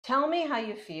Tell me how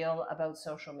you feel about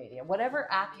social media. Whatever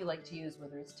app you like to use,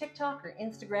 whether it's TikTok or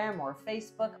Instagram or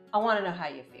Facebook, I want to know how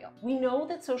you feel. We know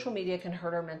that social media can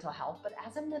hurt our mental health, but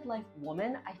as a midlife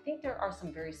woman, I think there are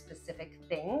some very specific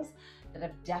things that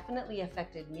have definitely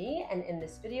affected me. And in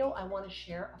this video, I want to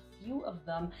share a few of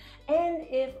them. And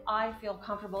if I feel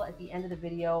comfortable at the end of the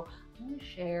video, I'm going to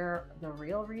share the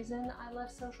real reason I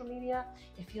left social media.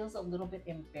 It feels a little bit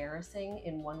embarrassing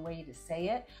in one way to say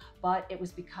it, but it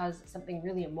was because something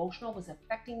really emotional was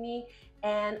affecting me.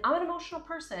 And I'm an emotional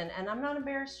person and I'm not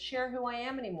embarrassed to share who I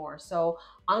am anymore. So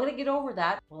I'm going to get over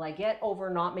that. Will I get over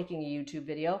not making a YouTube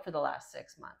video for the last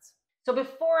 6 months? So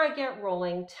before I get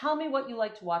rolling, tell me what you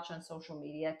like to watch on social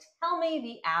media. Tell me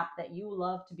the app that you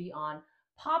love to be on.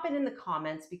 Pop it in the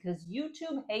comments because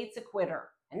YouTube hates a quitter.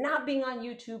 And not being on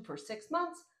YouTube for 6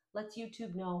 months lets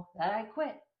YouTube know that I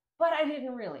quit. But I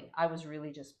didn't really. I was really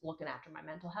just looking after my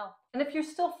mental health. And if you're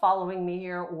still following me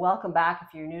here, welcome back.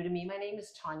 If you're new to me, my name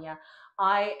is Tanya.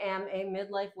 I am a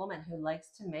midlife woman who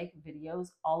likes to make videos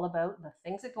all about the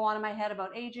things that go on in my head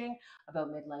about aging,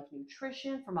 about midlife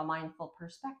nutrition from a mindful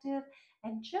perspective,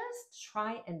 and just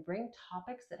try and bring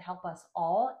topics that help us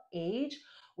all age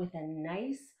with a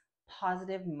nice,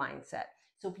 positive mindset.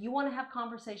 So if you want to have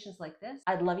conversations like this,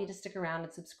 I'd love you to stick around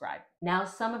and subscribe. Now,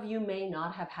 some of you may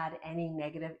not have had any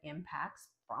negative impacts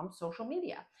from social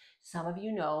media. Some of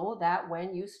you know that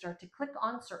when you start to click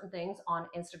on certain things on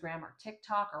Instagram or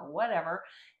TikTok or whatever,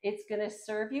 it's going to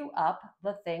serve you up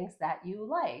the things that you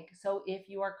like. So if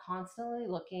you are constantly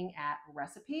looking at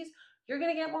recipes, you're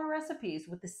going to get more recipes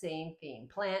with the same theme,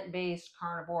 plant-based,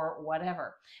 carnivore,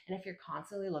 whatever. And if you're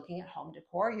constantly looking at home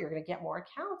decor, you're going to get more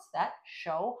accounts that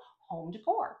show home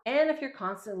decor. And if you're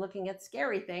constantly looking at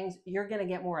scary things, you're going to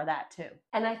get more of that too.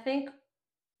 And I think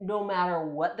no matter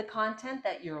what the content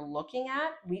that you're looking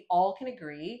at, we all can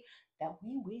agree that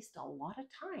we waste a lot of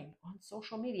time on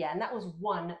social media. And that was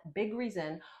one big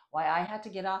reason why I had to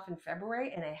get off in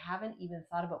February, and I haven't even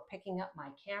thought about picking up my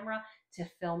camera to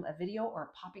film a video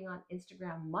or popping on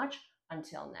Instagram much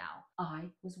until now. I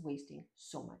was wasting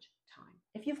so much time.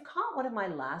 If you've caught one of my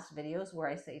last videos where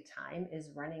I say time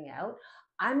is running out,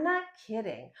 I'm not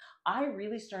kidding. I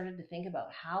really started to think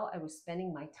about how I was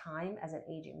spending my time as an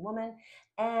aging woman,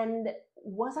 and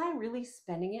was I really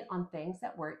spending it on things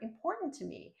that were important to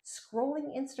me?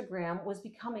 Scrolling Instagram was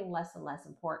becoming less and less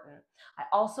important. I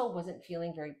also wasn't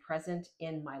feeling very present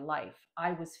in my life.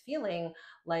 I was feeling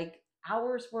like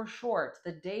hours were short,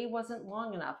 the day wasn't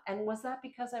long enough. And was that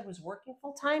because I was working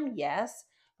full time? Yes,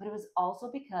 but it was also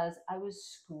because I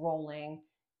was scrolling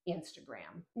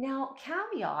Instagram. Now,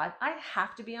 caveat, I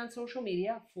have to be on social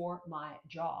media for my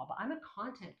job. I'm a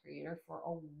content creator for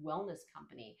a wellness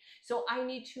company. So I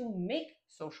need to make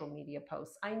social media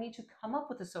posts. I need to come up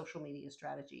with a social media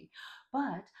strategy.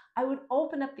 But I would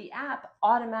open up the app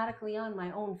automatically on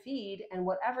my own feed, and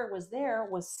whatever was there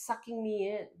was sucking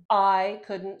me in. I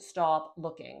couldn't stop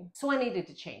looking. So I needed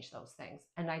to change those things.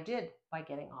 And I did by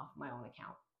getting off my own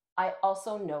account. I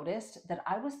also noticed that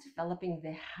I was developing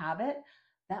the habit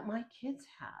that my kids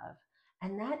have,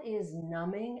 and that is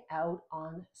numbing out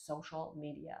on social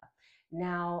media.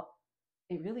 Now,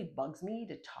 it really bugs me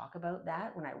to talk about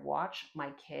that when I watch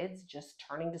my kids just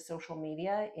turning to social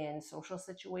media in social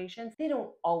situations. They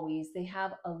don't always, they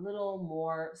have a little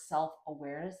more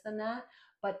self-awareness than that,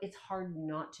 but it's hard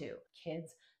not to.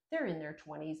 Kids, they're in their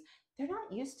 20s. They're not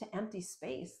used to empty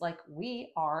space like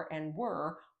we are and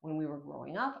were when we were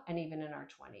growing up and even in our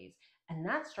 20s. And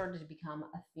that started to become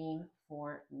a theme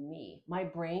for me. My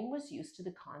brain was used to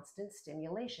the constant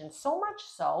stimulation, so much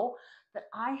so that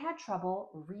I had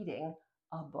trouble reading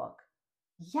a book.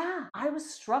 Yeah, I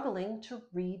was struggling to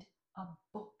read a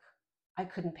book. I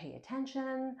couldn't pay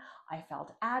attention. I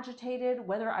felt agitated,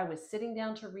 whether I was sitting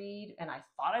down to read and I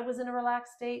thought I was in a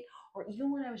relaxed state, or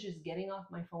even when I was just getting off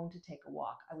my phone to take a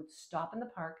walk. I would stop in the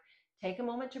park, take a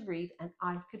moment to breathe, and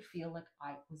I could feel like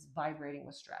I was vibrating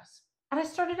with stress. And I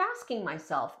started asking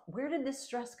myself, where did this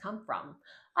stress come from?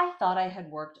 I thought I had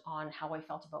worked on how I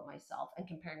felt about myself and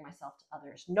comparing myself to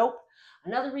others. Nope.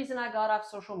 Another reason I got off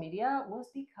social media was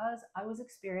because I was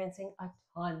experiencing a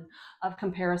ton of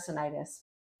comparisonitis.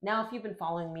 Now, if you've been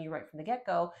following me right from the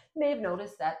get-go, you may have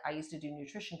noticed that I used to do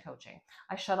nutrition coaching.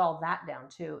 I shut all that down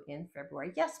too in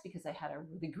February. Yes, because I had a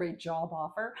really great job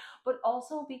offer, but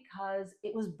also because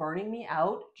it was burning me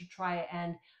out to try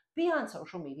and be on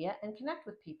social media and connect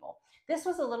with people. This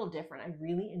was a little different. I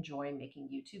really enjoy making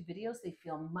YouTube videos. They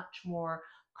feel much more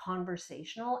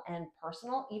conversational and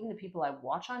personal, even the people I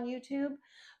watch on YouTube.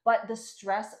 But the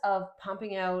stress of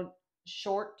pumping out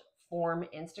short form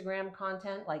Instagram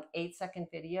content, like 8-second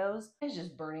videos, is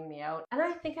just burning me out. And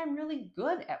I think I'm really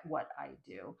good at what I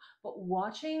do. But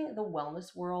watching the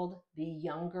wellness world, the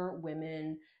younger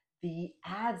women, the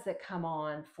ads that come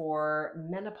on for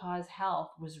menopause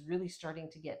health was really starting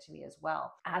to get to me as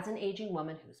well. As an aging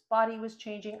woman whose body was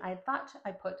changing, I thought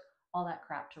I put all that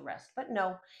crap to rest. But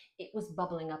no, it was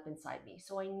bubbling up inside me.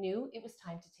 So I knew it was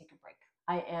time to take a break.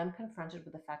 I am confronted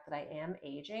with the fact that I am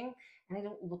aging and I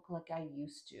don't look like I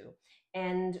used to.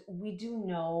 And we do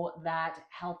know that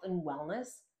health and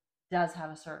wellness does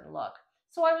have a certain look.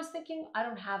 So I was thinking, I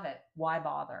don't have it. Why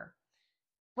bother?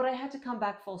 But I had to come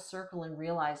back full circle and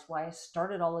realize why I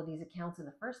started all of these accounts in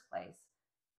the first place.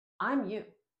 I'm you.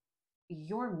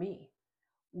 You're me.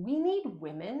 We need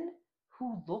women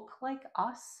who look like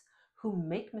us, who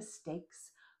make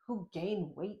mistakes, who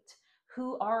gain weight,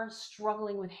 who are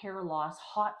struggling with hair loss,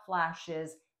 hot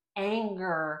flashes,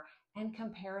 anger, and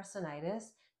comparisonitis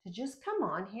to just come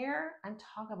on here and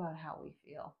talk about how we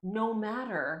feel. No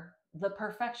matter the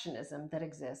perfectionism that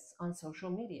exists on social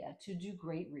media to do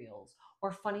great reels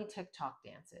or funny TikTok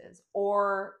dances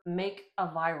or make a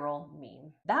viral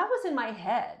meme. That was in my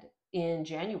head in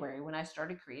January when I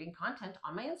started creating content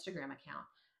on my Instagram account.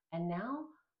 And now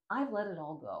I've let it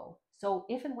all go. So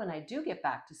if and when I do get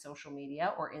back to social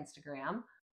media or Instagram,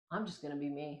 I'm just going to be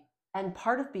me. And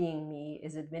part of being me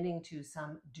is admitting to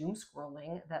some doom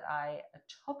scrolling that I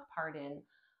took part in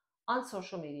on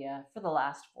social media for the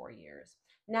last 4 years.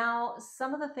 Now,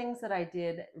 some of the things that I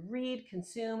did read,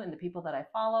 consume, and the people that I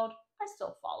followed, I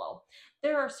still follow.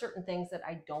 There are certain things that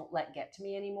I don't let get to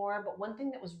me anymore, but one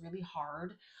thing that was really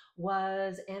hard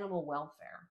was animal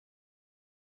welfare.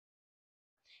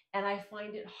 And I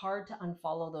find it hard to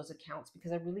unfollow those accounts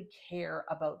because I really care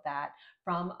about that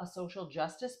from a social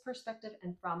justice perspective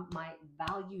and from my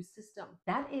value system.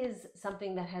 That is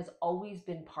something that has always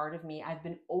been part of me. I've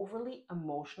been overly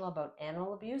emotional about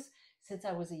animal abuse since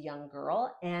I was a young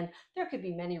girl, and there could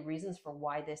be many reasons for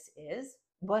why this is,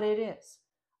 but it is.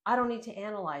 I don't need to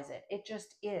analyze it. It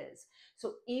just is.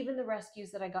 So even the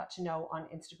rescues that I got to know on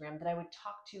Instagram, that I would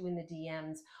talk to in the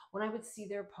DMs, when I would see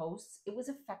their posts, it was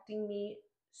affecting me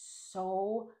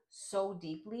so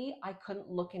deeply. I couldn't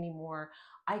look anymore.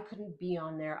 I couldn't be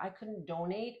on there. I couldn't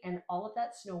donate. And all of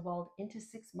that snowballed into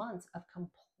 6 months of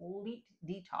complete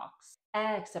detox,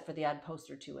 except for the odd post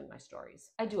or two in my stories.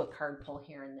 I do a card pull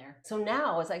here and there. So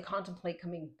now as I contemplate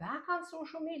coming back on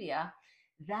social media,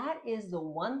 that is the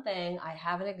one thing I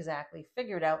haven't exactly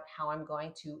figured out how I'm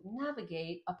going to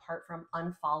navigate apart from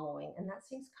unfollowing. And that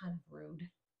seems kind of rude.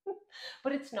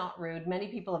 But it's not rude. Many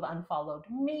people have unfollowed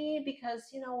me because,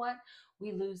 you know what,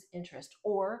 we lose interest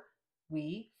or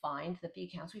we find that the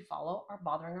accounts we follow are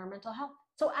bothering our mental health.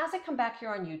 So as I come back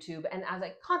here on YouTube and as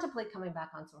I contemplate coming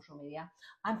back on social media,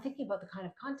 I'm thinking about the kind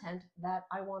of content that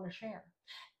I want to share.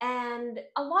 And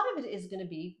a lot of it is going to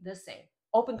be the same.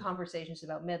 Open conversations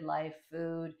about midlife,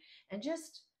 food, and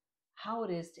just how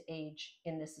it is to age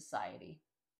in this society.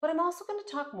 But I'm also going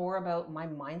to talk more about my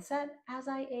mindset as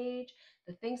I age,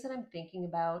 the things that I'm thinking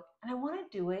about, and I want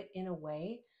to do it in a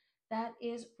way that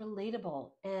is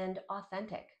relatable and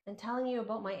authentic. And telling you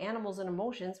about my animals and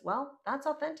emotions, well, that's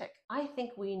authentic. I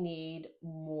think we need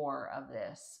more of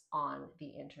this on the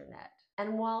internet.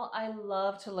 And while I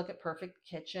love to look at perfect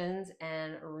kitchens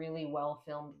and really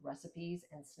well-filmed recipes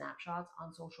and snapshots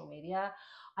on social media,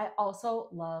 I also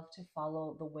love to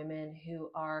follow the women who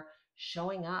are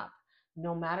showing up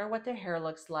no matter what their hair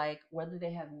looks like, whether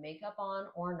they have makeup on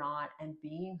or not, and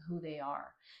being who they are.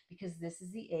 Because this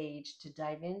is the age to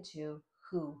dive into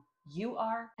who you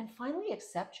are and finally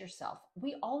accept yourself.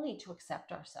 We all need to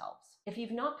accept ourselves. If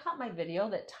you've not caught my video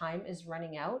that time is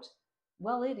running out,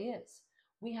 well, it is.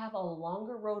 We have a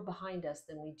longer road behind us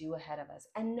than we do ahead of us.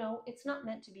 And no, it's not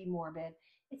meant to be morbid.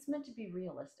 It's meant to be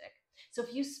realistic. So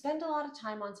if you spend a lot of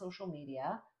time on social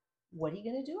media, what are you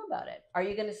going to do about it? Are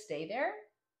you going to stay there?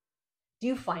 Do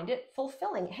you find it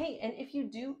fulfilling? Hey, and if you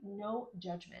do, no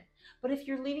judgment. But if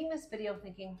you're leaving this video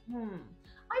thinking,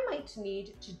 I might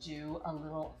need to do a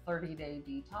little 30-day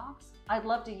detox, I'd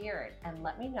love to hear it. And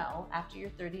let me know after your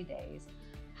 30 days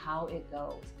how it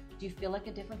goes. Do you feel like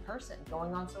a different person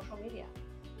going on social media?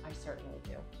 I certainly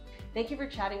do. Thank you for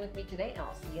chatting with me today, and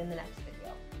I'll see you in the next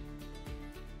video.